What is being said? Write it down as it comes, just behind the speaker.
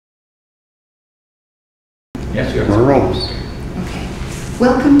Yes, we are. We're rolling. Okay.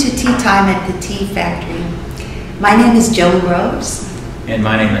 Welcome to Tea Time at the Tea Factory. My name is Joan Groves. And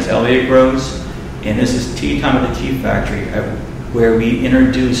my name is Elliott Groves, and this is Tea Time at the Tea Factory, where we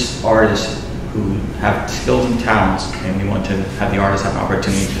introduce artists who have skills and talents, and we want to have the artists have an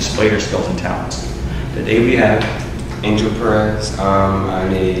opportunity to display their skills and talents. Today we have Perez.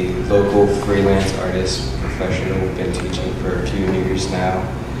 I'm a local freelance artist, professional. Been teaching for a few years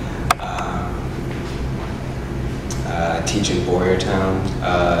now. I teach in Boyertown.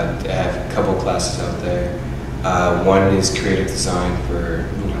 I have a couple classes out there. One is creative design for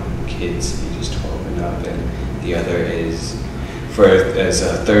kids ages 12 and up, and the other is as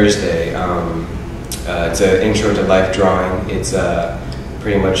a Thursday. It's an intro to life drawing. It's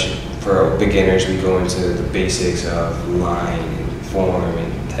pretty much for beginners. We go into the basics of line and form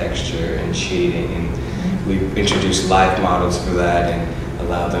and texture and shading, and we introduce live models for that and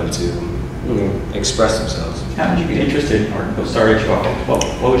allow them to express themselves. how did you get interested in art? What started you off?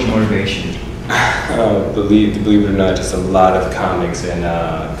 What was your motivation? Believe it or not, just a lot of comics and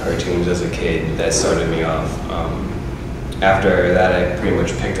cartoons as a kid that started me off. After that, I pretty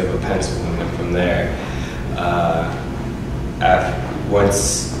much picked up a pencil and went from there.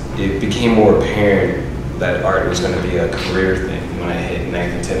 Once it became more apparent that art was going to be a career thing when I hit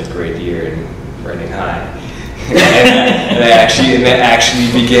 9th and 10th grade year in Reading High. and I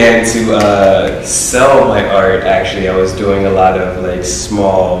actually began to sell my art. Actually, I was doing a lot of like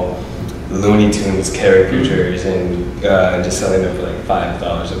small Looney Tunes caricatures and just selling them for like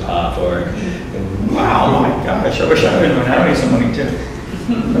 $5 a pop. Wow, my gosh! I wish I would have known how to make some money too.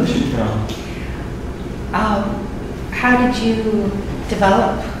 How did you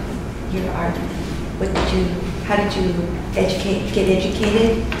develop your art? How did you get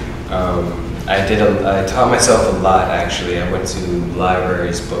educated? I taught myself a lot, actually. I went to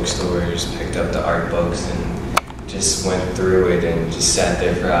libraries, bookstores, picked up the art books, and just went through it and just sat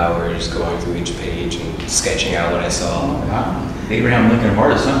there for hours going through each page and sketching out what I saw. Oh, wow. Abraham Lincoln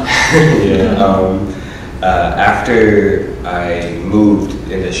artist, huh? Yeah. After I moved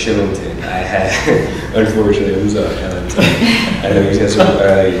into Shillington, I had, unfortunately, it was I know you guys are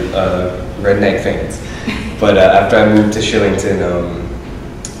redneck fans, but after I moved to Shillington,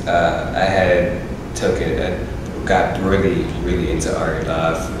 I got really into art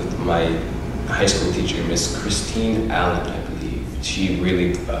with my high school teacher, Miss Christine Allen, I believe. She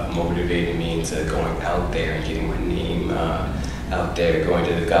really motivated me into going out there and getting my name out there, going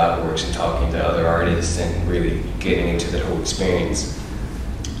to the Godworks and talking to other artists and really getting into the whole experience.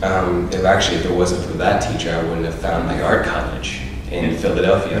 If it wasn't for that teacher, I wouldn't have found my art college in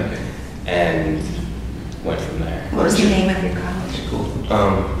Philadelphia, and went from there. What was the name of your college? Cool.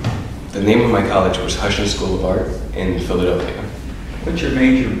 The name of my college was Hushin School of Art in Philadelphia. What's your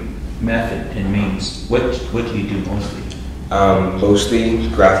major method and means? What do you do mostly? Mostly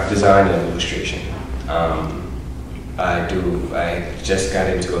graphic design and illustration. I just got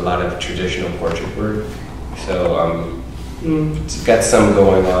into a lot of traditional portrait work, so it's got some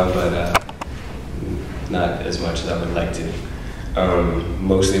going on, but not as much as I would like to.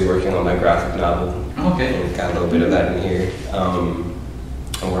 Mostly working on my graphic novel. Okay. And got a little bit of that in here.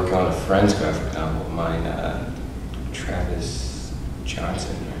 I'm working on a friend's graphic novel of mine, Travis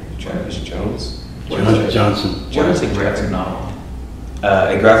Johnson, or Travis Jones? Johnson. What is a graphic novel?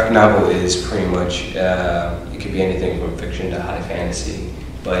 A graphic novel is pretty much, it could be anything from fiction to high fantasy,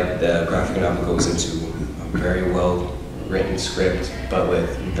 but the graphic novel goes into a very well written script, but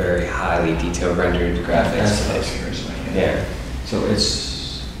with very highly detailed rendered graphics. That's what I was curious about. Yeah. So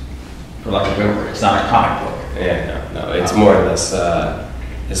it's, for lack of a better word, it's not a comic book. Yeah, no, it's more or less,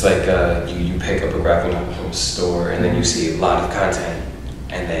 it's like you pick up a graphic novel from a store and then you see a lot of content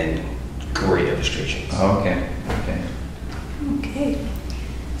and then great illustrations. Oh, okay. Okay.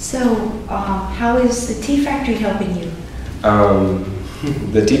 So, how is the Tea Factory helping you?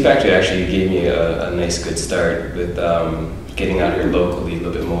 The Tea Factory actually gave me a nice good start with getting out here locally a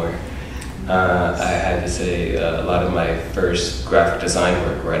little bit more. I had to say a lot of my first graphic design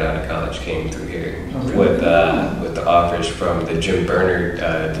work right out of college came through here. Oh, really? With the offers from the Jim Bernard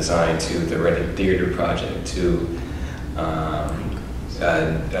design to the Reading Theater Project to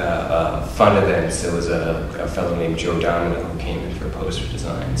fun events. There was a fellow named joan who came in for poster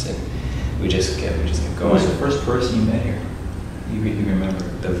designs, and we just kept going. Who was the first person you met here? You remember?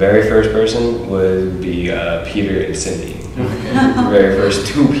 The very first person would be Peter and Cindy. The very first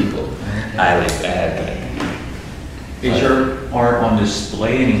two people I had met. Is your art on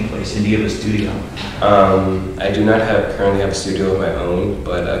display any place? And do you have a studio? I do not currently have a studio of my own,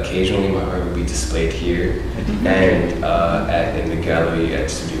 but occasionally my art will be displayed here and in the gallery at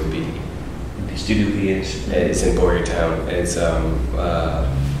Studio B. Studio B is? It's in Boyertown. It's a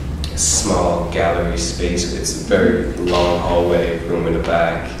small gallery space. It's a very long hallway, room in the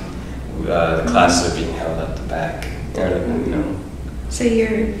back. The classes are being held at the back. So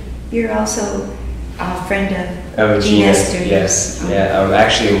you're also a friend of Jean Esther. Yes. Yeah. I'm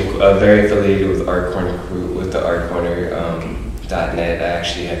actually very affiliated with Art Corner Crew, with the artcorner.net. I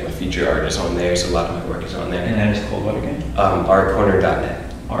actually have a featured artist on there, so a lot of my work is on there. And that is called what again?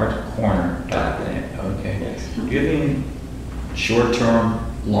 Artcorner.net. Artcorner.net. Okay. Yes. Do you have any short-term,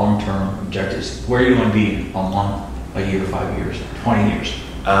 long-term objectives? Where do you want to be on 1 year, 5 years, 20 years?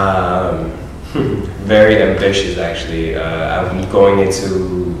 Very ambitious, actually. I'm going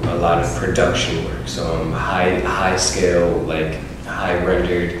into a lot of production work, so high scale, like high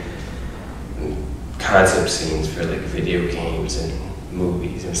rendered concept scenes for like video games and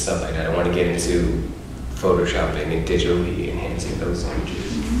movies and stuff like that. I want to get into photoshopping and digitally enhancing those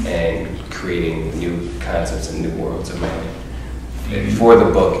images and creating new concepts and new worlds of my own for the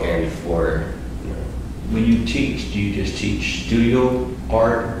book and for. When you teach, do you just teach studio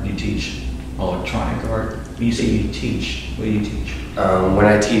art? Do you teach electronic art? When you say you teach, what do you teach? When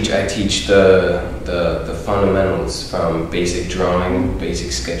I teach the fundamentals from basic drawing,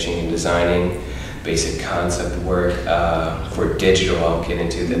 basic sketching and designing, basic concept work. For digital, I'll get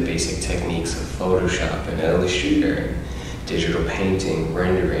into the basic techniques of Photoshop and Illustrator, digital painting,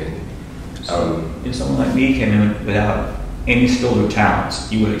 rendering. If someone like me came in without any skills or talents,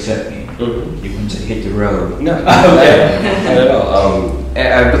 you would accept me. Mm-hmm. You wouldn't say hit the road. No, not at all.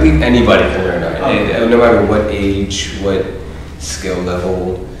 I believe anybody can learn art, no matter what age, what skill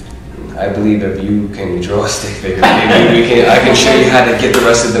level. I believe if you can draw a stick figure, maybe I can show you how to get the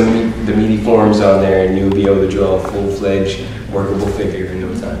rest of the meaty forms on there, and you'll be able to draw a full-fledged, workable figure in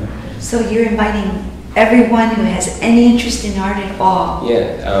no time. So you're inviting everyone who has any interest in art at all.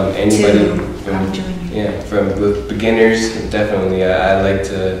 Yeah, anybody. Come join you. Yeah, from beginners, definitely. I like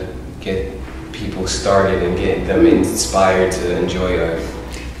to get people started and get them inspired to enjoy art.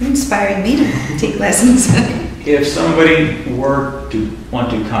 You're inspiring me to take lessons. If somebody were to want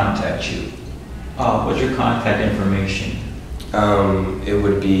to contact you, what's your contact information? It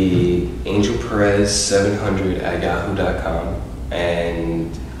would be angelperez700@yahoo.com,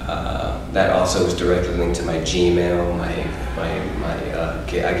 and that also is directly linked to my Gmail.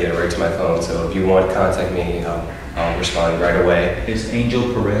 I get it right to my phone. So if you want to contact me, I'll respond right away. It's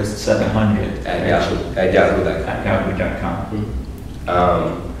angelperez700 at yahoo.com. At yahoo.com.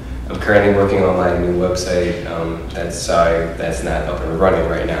 I'm currently working on my new website. That's not up and running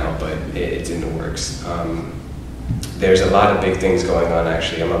right now, but it's in the works. There's a lot of big things going on,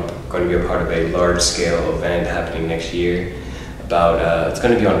 actually. I'm going to be a part of a large-scale event happening next year. It's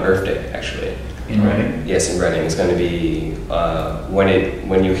going to be on Earth Day, actually. In Reading? Yes, in Reading. It's going to be,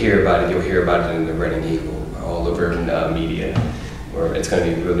 when you hear about it, you'll hear about it in the Reading Eagle, all over media. Where it's going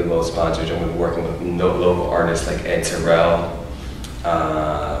to be really well sponsored. I'm going to be working with local artists like Ed Terrell,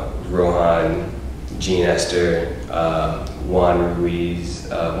 Rohan, Jean Esther,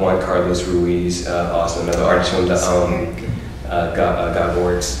 Juan Carlos Ruiz, also another artist from the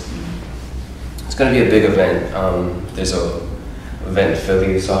Godworks. It's going to be a big event. There's a event in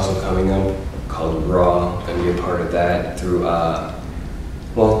Philly that's also coming up called Raw. I'm going to be a part of that through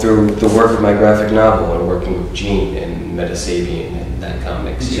the work of my graphic novel and working with Jean and Meta Sabian and that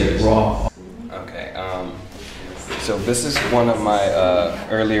comic series. Raw. Okay. So this is one of my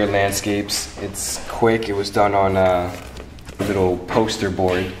earlier landscapes. It's quick. It was done on a little poster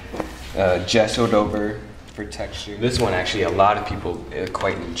board, gessoed over for texture. This one actually a lot of people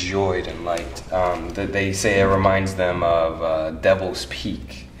quite enjoyed and liked. They say it reminds them of Devil's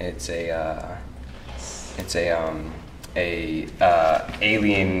Peak. It's a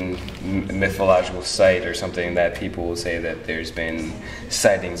alien mythological site or something that people will say that there's been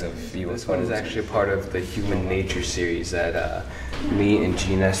sightings of UFOs. This one is actually a part of the Human Nature series that me and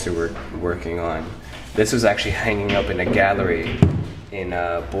Jean Esther were working on. This was actually hanging up in a gallery in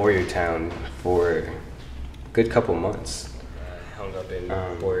Boyertown for a good couple months. Hung up in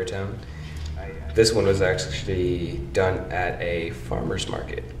Boyertown. This one was actually done at a farmer's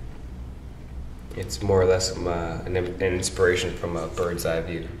market. It's more or less an inspiration from a bird's eye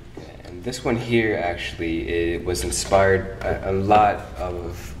view. And this one here actually, it was inspired a lot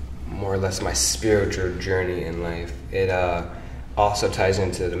of more or less my spiritual journey in life. It also ties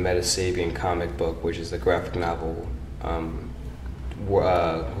into the Meta Sabian comic book, which is a graphic novel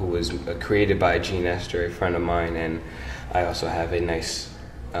who was created by Jean Esther, a friend of mine, and I also have a nice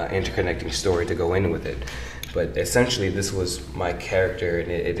interconnecting story to go in with it. But essentially, this was my character,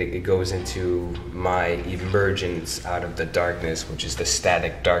 and it goes into my emergence out of the darkness, which is the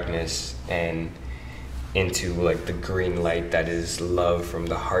static darkness, and into like the green light that is love from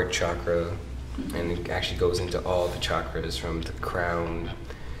the heart chakra, and it actually goes into all the chakras from the crown,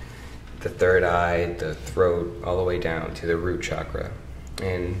 the third eye, the throat, all the way down to the root chakra.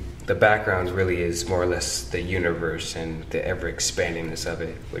 And the background really is more or less the universe and the ever expandingness of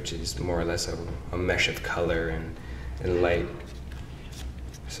it, which is more or less a mesh of color and light.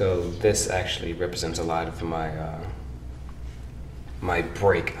 So this actually represents a lot of my my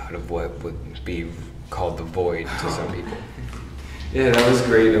break out of what would be called the void to some people. Yeah, that was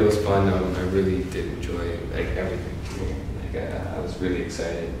great. It was fun. I really did enjoy like everything. Like I was really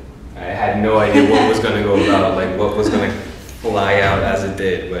excited. I had no idea what was going to go about, like what was going to fly out as it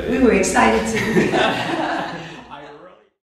did. But we were excited too.